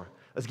one more.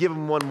 Let's give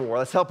him one more.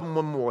 Let's help him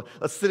one more.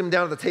 Let's sit him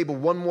down at the table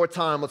one more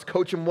time. Let's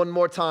coach him one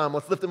more time.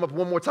 Let's lift him up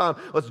one more time.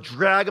 Let's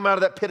drag him out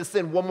of that pit of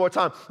sin one more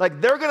time.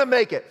 Like, they're going to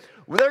make it.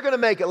 They're going to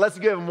make it. Let's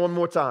give them one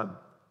more time.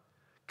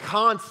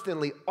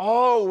 Constantly,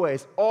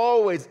 always,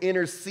 always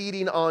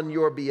interceding on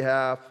your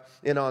behalf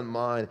and on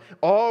mine.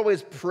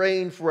 Always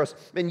praying for us.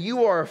 And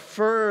you are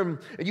affirmed,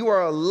 and you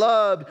are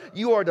loved,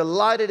 you are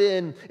delighted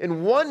in.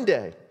 And one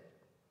day,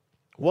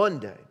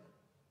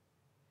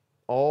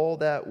 all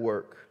that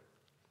work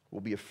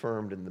will be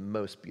affirmed in the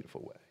most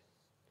beautiful way.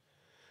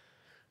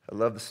 I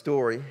love the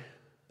story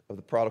of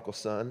the prodigal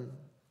son.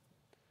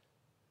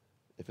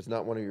 If it's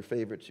not one of your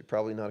favorites, you're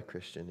probably not a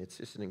Christian. It's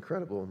just an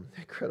incredible,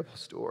 incredible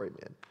story,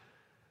 man.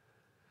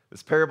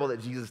 This parable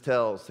that Jesus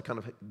tells to kind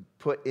of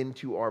put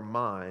into our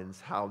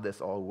minds how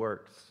this all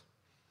works.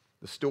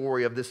 The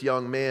story of this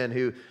young man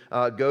who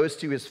goes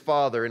to his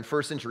father in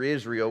first century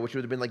Israel, which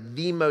would have been like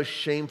the most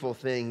shameful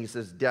thing. He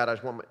says, Dad, I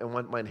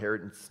want my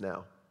inheritance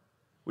now.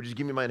 Would you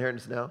give me my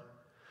inheritance now?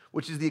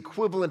 Which is the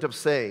equivalent of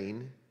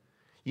saying,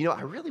 you know,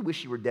 I really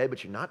wish you were dead,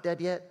 but you're not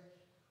dead yet.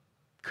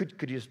 Could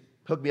you just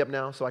hook me up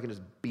now so I can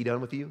just be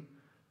done with you?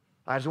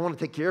 I just don't want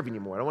to take care of you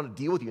anymore. I don't want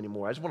to deal with you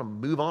anymore. I just want to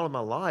move on with my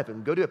life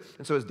and go do it.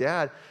 And so his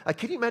dad,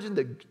 can you imagine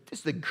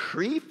the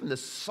grief and the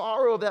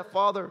sorrow of that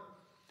father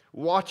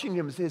watching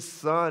his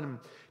son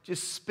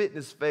just spit in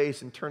his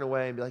face and turn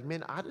away and be like,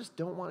 man, I just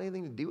don't want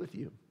anything to do with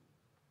you.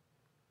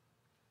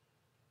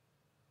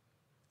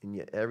 And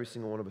yet every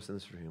single one of us in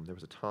this room, there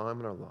was a time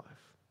in our life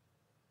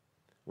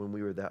when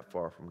we were that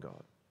far from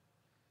God.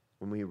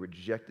 When we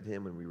rejected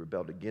him, when we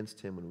rebelled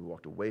against him, when we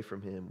walked away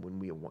from him, when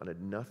we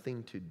wanted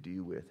nothing to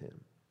do with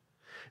him.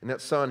 And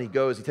that son, he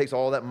takes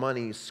all that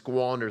money, he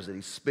squanders it,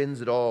 he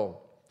spends it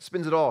all.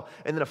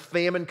 And then a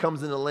famine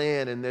comes in the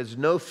land and there's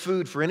no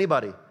food for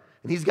anybody.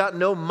 And he's got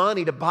no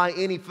money to buy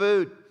any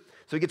food.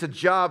 So he gets a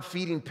job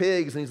feeding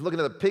pigs and he's looking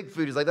at the pig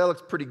food. He's like, that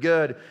looks pretty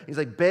good. He's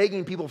like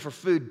begging people for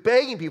food.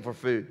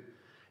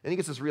 And he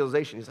gets this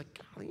realization. He's like,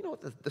 God, you know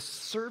what? The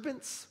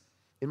servants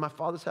in my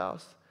father's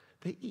house,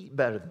 they eat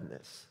better than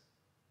this.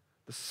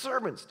 The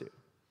servants do.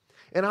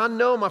 And I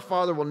know my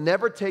father will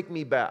never take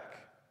me back.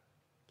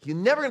 He's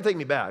never going to take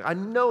me back. I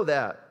know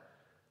that.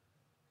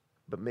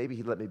 But maybe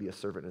he'd let me be a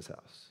servant in his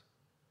house.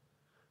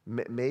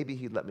 Maybe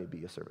he'd let me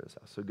be a servant in his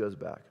house. So he goes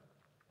back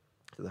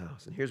to the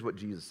house. And here's what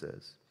Jesus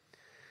says.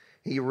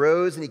 He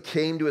rose and he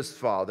came to his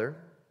father.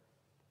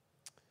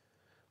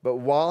 But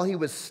while he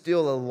was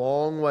still a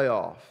long way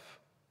off,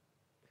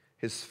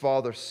 his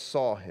father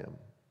saw him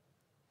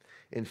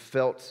and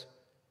felt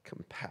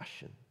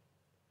compassion.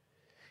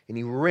 And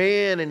he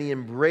ran and he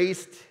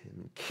embraced him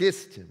and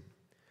kissed him.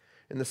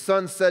 And the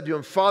son said to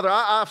him, Father,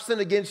 I've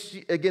sinned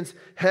against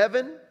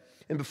heaven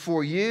and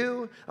before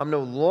you. I'm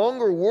no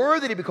longer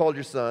worthy to be called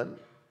your son.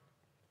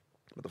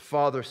 But the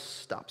father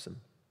stops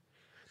him.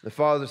 The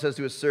father says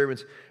to his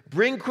servants,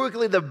 bring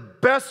quickly the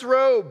best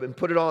robe and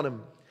put it on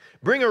him.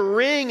 Bring a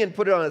ring and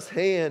put it on his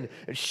hand,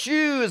 and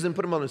shoes and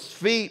put them on his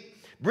feet.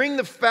 Bring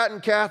the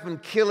fattened calf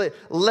and kill it.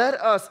 Let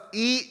us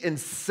eat and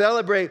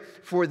celebrate.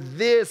 For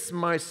this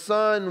my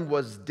son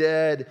was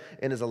dead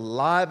and is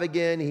alive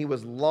again. He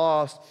was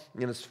lost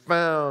and is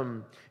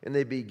found. And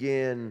they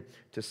began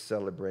to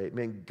celebrate.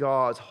 Man,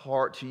 God's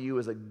heart to you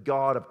is a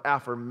God of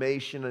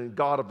affirmation and a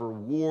God of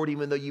reward,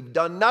 even though you've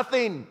done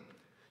nothing.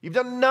 You've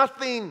done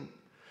nothing.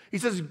 He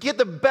says, get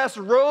the best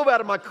robe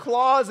out of my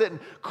closet and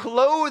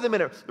clothe him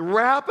in it.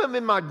 Wrap him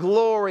in my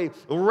glory.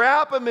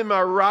 Wrap him in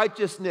my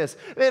righteousness.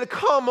 Man,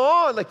 come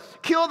on. Like,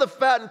 kill the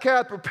fattened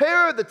calf.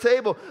 Prepare the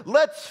table.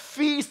 Let's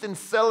feast and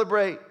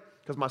celebrate.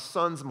 Because my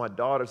sons and my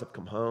daughters have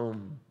come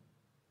home.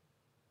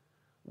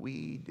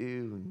 We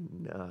do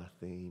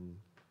nothing.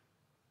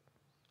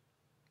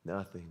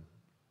 Nothing.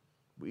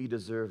 We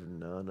deserve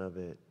none of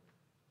it.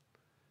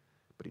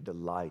 But he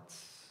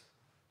delights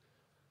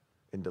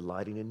in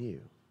delighting in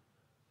you.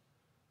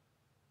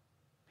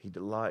 He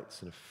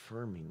delights in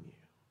affirming you.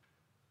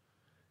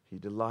 He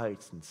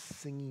delights in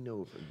singing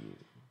over you.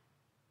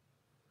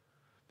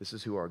 This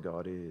is who our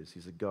God is.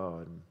 He's a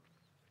God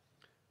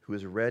who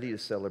is ready to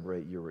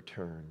celebrate your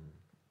return.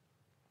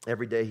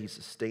 Every day he's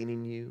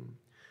sustaining you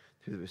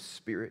through his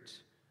Spirit.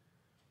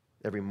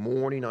 Every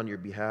morning on your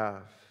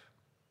behalf,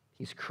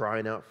 he's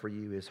crying out for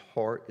you. His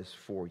heart is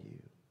for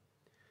you.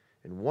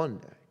 And one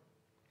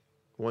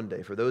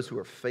day, for those who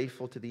are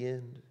faithful to the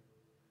end,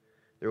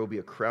 there will be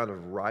a crown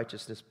of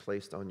righteousness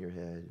placed on your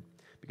head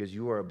because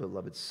you are a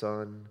beloved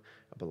son,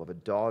 a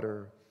beloved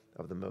daughter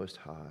of the Most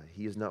High.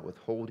 He is not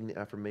withholding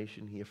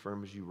affirmation. He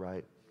affirms you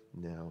right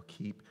now.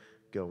 Keep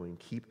going.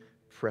 Keep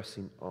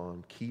pressing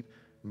on. Keep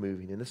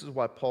moving. And this is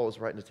why Paul is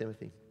writing to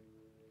Timothy,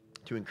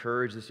 to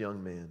encourage this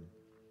young man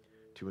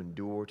to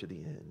endure to the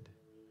end.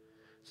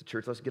 So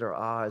church, let's get our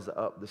eyes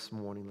up this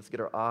morning. Let's get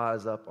our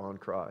eyes up on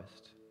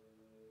Christ.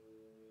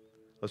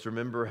 Let's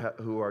remember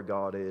who our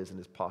God is and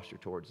his posture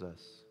towards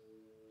us.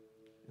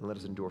 And let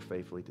us endure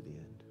faithfully to the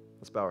end.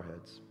 Let's bow our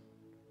heads.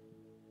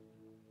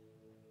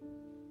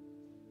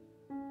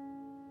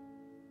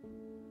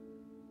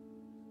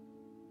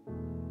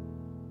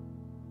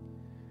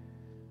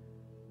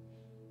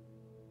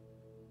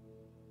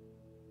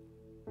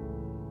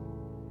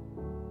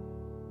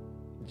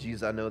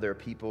 Jesus, I know there are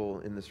people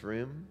in this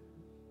room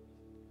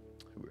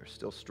who are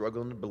still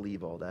struggling to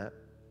believe all that.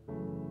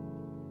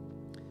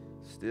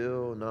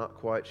 Still not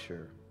quite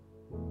sure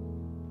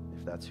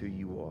if that's who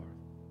you are.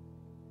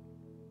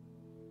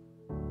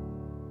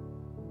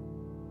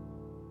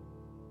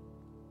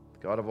 The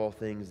God of all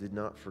things did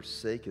not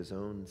forsake his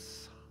own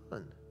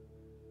Son,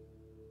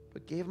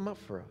 but gave him up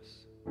for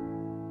us.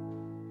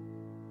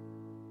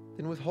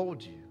 Didn't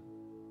withhold you,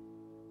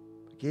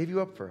 but gave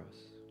you up for us.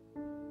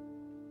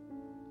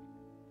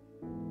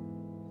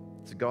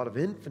 It's a God of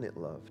infinite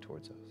love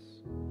towards us.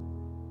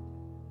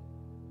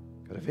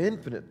 God of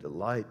infinite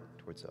delight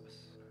towards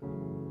us.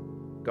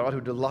 God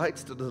who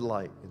delights to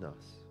delight in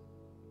us.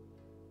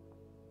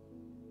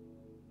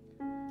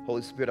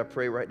 Holy Spirit, I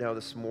pray right now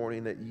this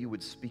morning that you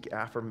would speak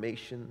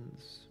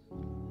affirmations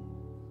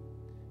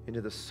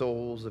into the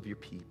souls of your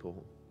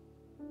people.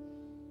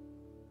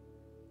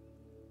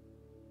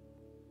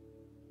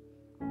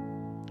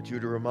 That you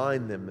would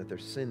remind them that their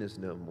sin is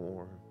no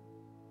more.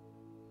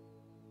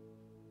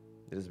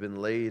 It has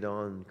been laid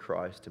on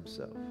Christ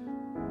himself.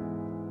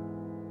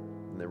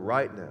 And that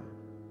right now,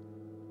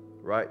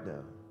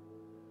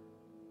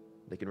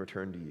 they can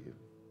return to you.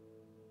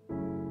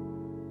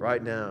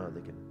 Right now,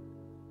 they can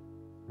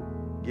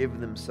give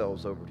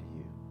themselves over to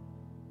you.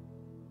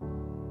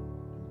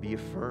 And be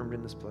affirmed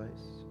in this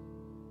place.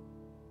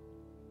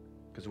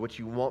 Because what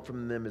you want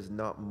from them is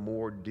not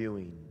more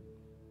doing,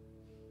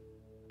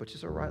 but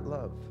just a right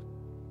love.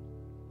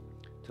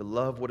 To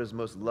love what is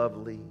most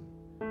lovely,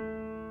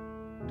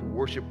 to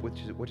worship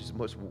what is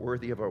most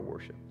worthy of our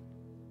worship.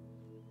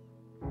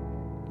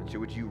 And so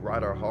would you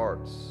right our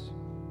hearts?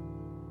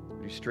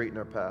 Would you straighten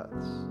our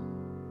paths?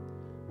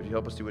 Would you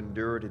help us to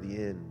endure to the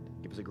end?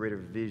 Give us a greater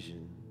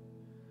vision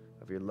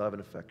of your love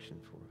and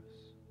affection for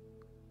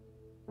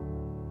us.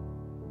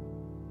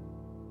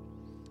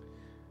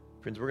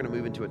 Friends, we're going to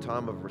move into a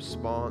time of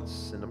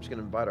response, and I'm just going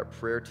to invite our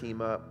prayer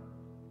team up.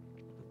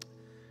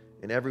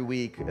 And every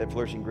week at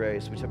Flourishing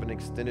Grace, we have an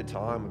extended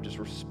time of just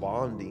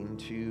responding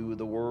to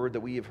the word that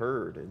we have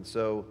heard. And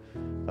so,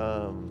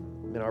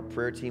 our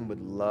prayer team would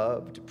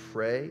love to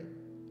pray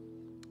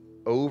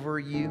over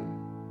you.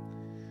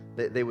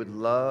 They would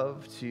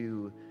love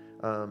to,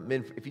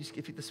 if you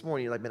this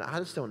morning, you're like, man, I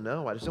just don't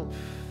know. I just don't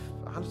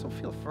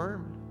feel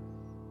affirmed.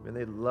 And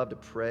they'd love to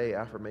pray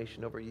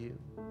affirmation over you.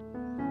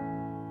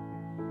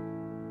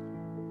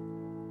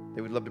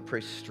 They would love to pray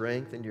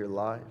strength into your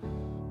life.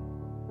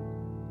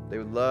 They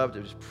would love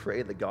to just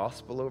pray the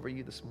gospel over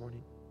you this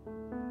morning.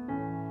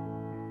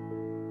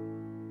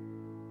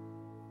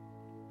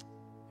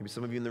 Maybe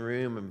some of you in the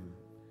room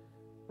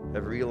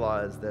have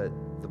realized that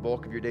the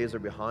bulk of your days are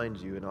behind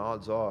you, and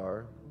odds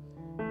are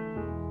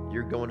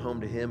you're going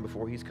home to him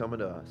before he's coming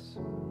to us.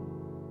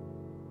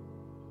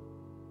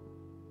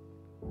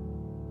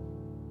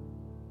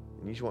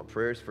 And you just want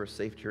prayers for a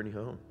safe journey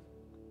home.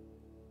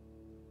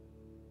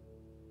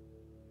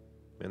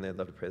 And they'd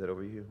love to pray that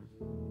over you.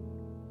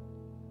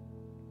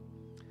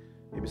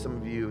 Maybe some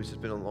of you, it's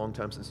just been a long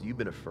time since you've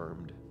been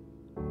affirmed.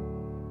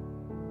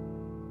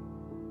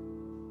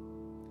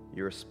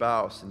 You're a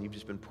spouse and you've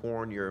just been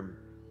pouring your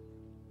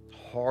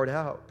heart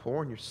out,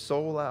 pouring your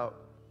soul out,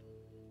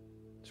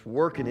 just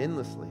working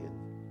endlessly.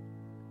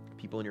 And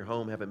people in your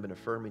home haven't been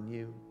affirming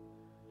you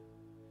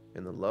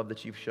and the love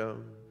that you've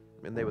shown.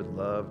 And they would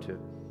love to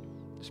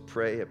just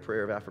pray a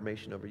prayer of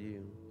affirmation over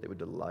you. They would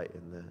delight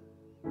in that.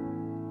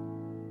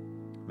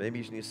 Maybe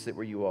you just need to sit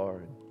where you are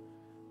and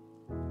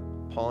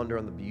ponder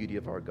on the beauty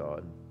of our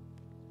God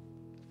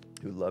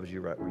who loves you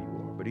right where you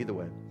are. But either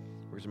way,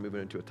 we're just moving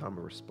into a time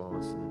of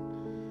response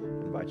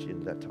and invite you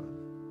into that time.